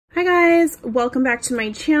Hi guys, welcome back to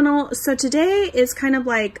my channel. So today is kind of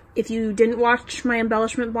like, if you didn't watch my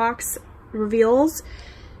embellishment box reveals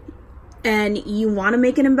and you want to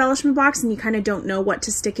make an embellishment box and you kind of don't know what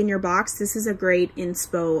to stick in your box, this is a great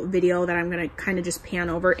inspo video that I'm going to kind of just pan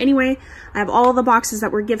over. Anyway, I have all the boxes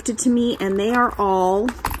that were gifted to me and they are all,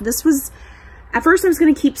 at first I was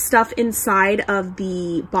going to keep stuff inside of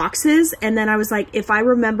the boxes, and then I was like, if I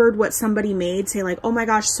remembered what somebody made, say like, oh my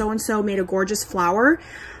gosh, so-and-so made a gorgeous flower,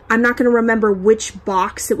 I'm not going to remember which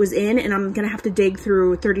box it was in, and I'm going to have to dig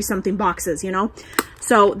through 30-something boxes, you know?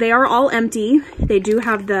 So they are all empty. They do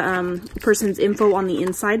have the person's info on the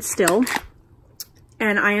inside still.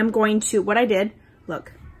 And I am going to, what I did,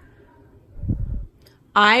 look.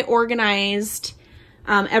 I organized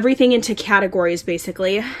everything into categories,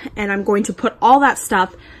 basically. And I'm going to put all that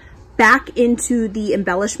stuff back into the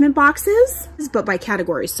embellishment boxes, but by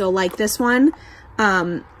categories. So like this one,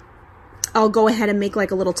 I'll go ahead and make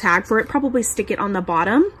like a little tag for it, probably stick it on the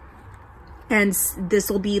bottom. And this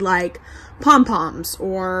will be like pom-poms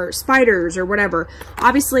or spiders or whatever.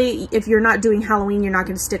 Obviously, if you're not doing Halloween, you're not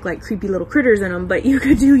going to stick like creepy little critters in them, but you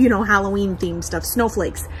could do, you know, Halloween themed stuff,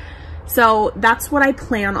 snowflakes. So that's what I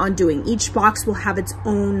plan on doing. Each box will have its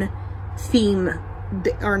own theme,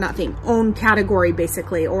 or not theme, own category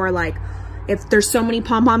basically, or like, if there's so many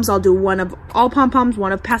pom-poms, I'll do one of all pom-poms,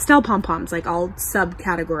 one of pastel pom-poms. Like I'll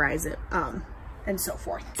subcategorize it, and so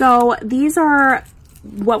forth. So these are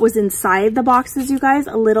what was inside the boxes, you guys.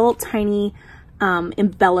 A little tiny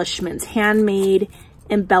embellishments, handmade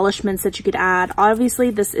embellishments that you could add. Obviously,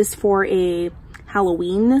 this is for a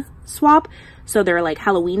Halloween swap. So they're like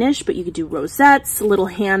Halloweenish, but you could do rosettes, little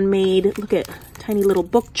handmade, look at tiny little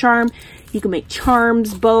book charm. You can make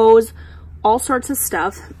charms, bows, all sorts of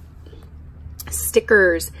stuff.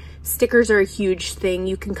 Stickers. Stickers are a huge thing.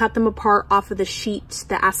 You can cut them apart off of the sheet,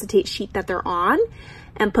 the acetate sheet that they're on,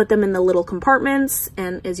 and put them in the little compartments.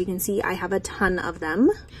 And as you can see, I have a ton of them.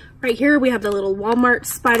 Right here, we have the little Walmart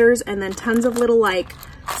spiders, and then tons of little like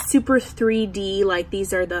super 3D, like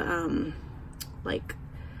these are the like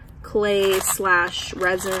clay /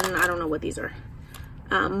 resin, I don't know what these are.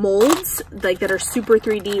 Molds like that are super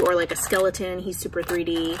 3D, or like a skeleton, he's super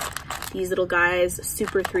 3D. These little guys,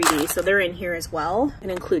 super 3D, so they're in here as well.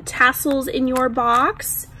 And include tassels in your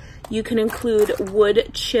box. You can include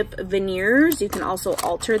wood chip veneers. You can also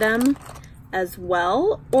alter them as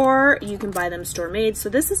well, or you can buy them store made. So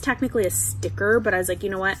this is technically a sticker, but I was like, you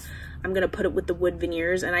know what? I'm gonna put it with the wood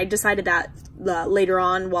veneers, and I decided that later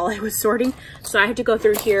on while I was sorting. So I have to go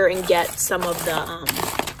through here and get some of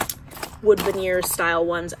the wood veneer style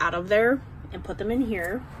ones out of there and put them in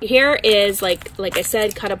here. Here is like I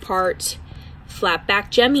said, cut apart flat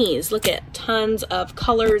back jemmies. Look at tons of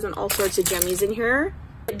colors and all sorts of jemmies in here.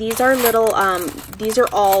 These are little, these are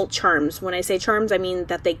all charms. When I say charms, I mean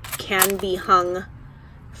that they can be hung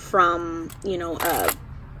from, you know,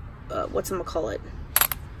 whatchamacallit,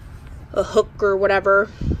 a hook or whatever.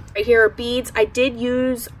 Right here are beads. I did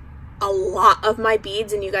use a lot of my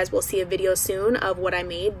beads, and you guys will see a video soon of what I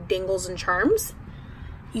made, dingles and charms.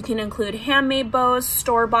 You can include handmade bows,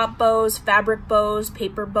 store-bought bows, fabric bows,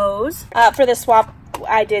 paper bows. For this swap,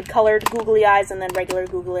 I did colored googly eyes and then regular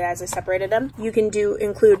googly eyes. I separated them. You can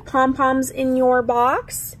include pom-poms in your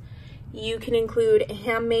box. You can include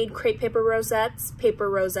handmade crepe paper rosettes,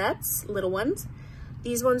 little ones.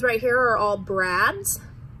 These ones right here are all brads.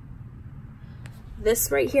 This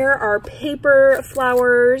right here are paper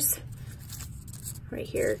flowers. Right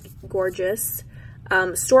here, gorgeous.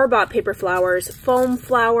 Store-bought paper flowers, foam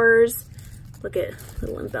flowers. Look at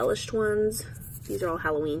little embellished ones. These are all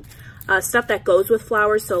Halloween. Stuff that goes with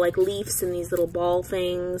flowers, so like leaves and these little ball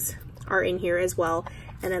things are in here as well.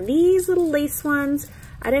 And then these little lace ones,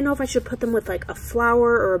 I didn't know if I should put them with like a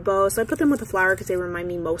flower or a bow, so I put them with a flower because they remind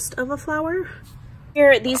me most of a flower.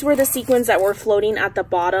 Here, these were the sequins that were floating at the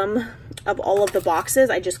bottom of all of the boxes.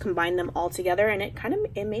 I just combined them all together, and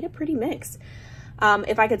it made a pretty mix.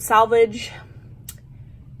 If I could salvage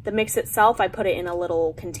the mix itself, I put it in a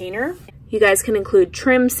little container. You guys can include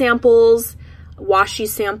trim samples, washi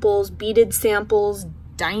samples, beaded samples,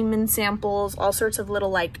 diamond samples, all sorts of little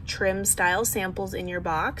like trim style samples in your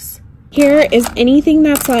box. Here is anything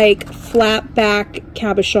that's like flat back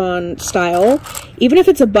cabochon style, even if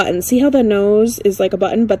it's a button. See how the nose is like a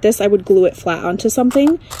button, but this I would glue it flat onto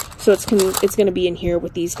something. So it's gonna be in here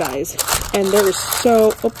with these guys. And there is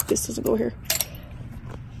so, oh, this doesn't go here.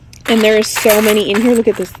 And there is so many in here. Look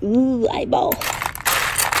at this, ooh, eyeball.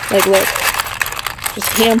 Like look, just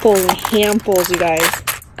handfuls and handfuls, you guys.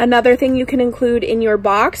 Another thing you can include in your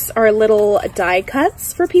box are little die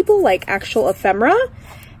cuts for people, like actual ephemera.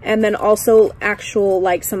 and then also actual,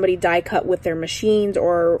 like somebody die cut with their machines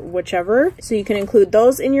or whichever. So you can include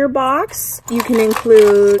those in your box. You can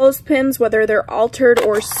include clothespins, whether they're altered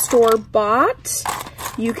or store-bought.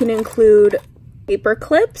 You can include paper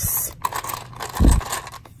clips,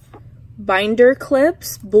 binder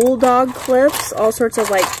clips, bulldog clips, all sorts of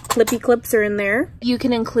like clippy clips are in there. You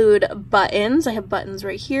can include buttons. I have buttons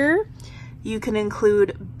right here. You can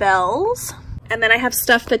include bells. And then I have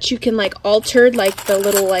stuff that you can like alter, like the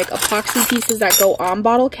little like epoxy pieces that go on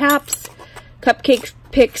bottle caps, cupcake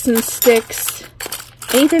picks and sticks,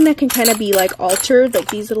 anything that can kind of be like altered, like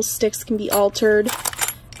these little sticks can be altered.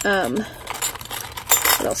 What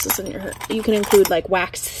else is in your hood? You can include like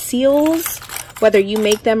wax seals, whether you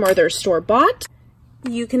make them or they're store-bought.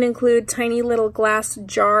 You can include tiny little glass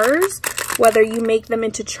jars, whether you make them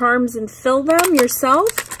into charms and fill them yourself,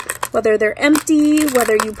 whether they're empty,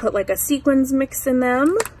 whether you put like a sequins mix in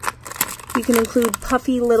them. You can include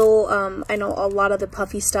puffy little, I know a lot of the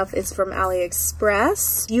puffy stuff is from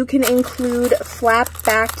AliExpress. You can include flap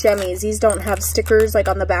back jemmies. These don't have stickers like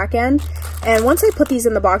on the back end. And once I put these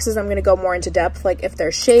in the boxes, I'm gonna go more into depth, like if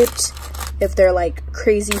they're shaped, if they're like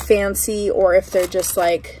crazy fancy, or if they're just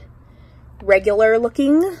like regular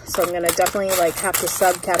looking. So I'm gonna definitely like have to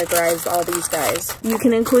subcategorize all these guys. You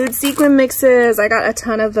can include sequin mixes. I got a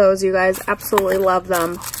ton of those, you guys. Absolutely love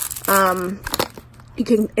them. You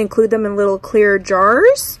can include them in little clear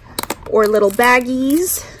jars or little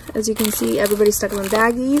baggies. As you can see, everybody stuck them in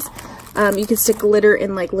baggies. You can stick glitter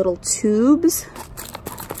in like little tubes,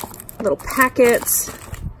 little packets,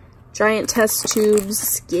 giant test tubes,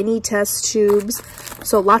 skinny test tubes.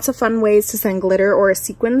 So lots of fun ways to send glitter or a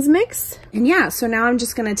sequins mix. And yeah, so now I'm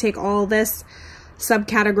just gonna take all this,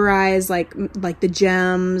 subcategorize like the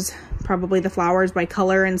gems, probably the flowers by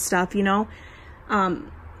color and stuff, you know,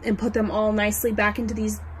 and put them all nicely back into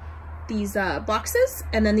these boxes.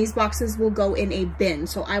 And then these boxes will go in a bin.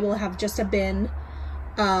 So I will have just a bin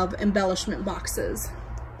of embellishment boxes,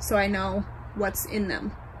 so I know what's in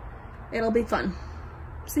them. It'll be fun.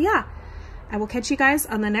 So yeah, I will catch you guys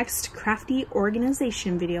on the next crafty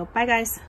organization video. Bye guys.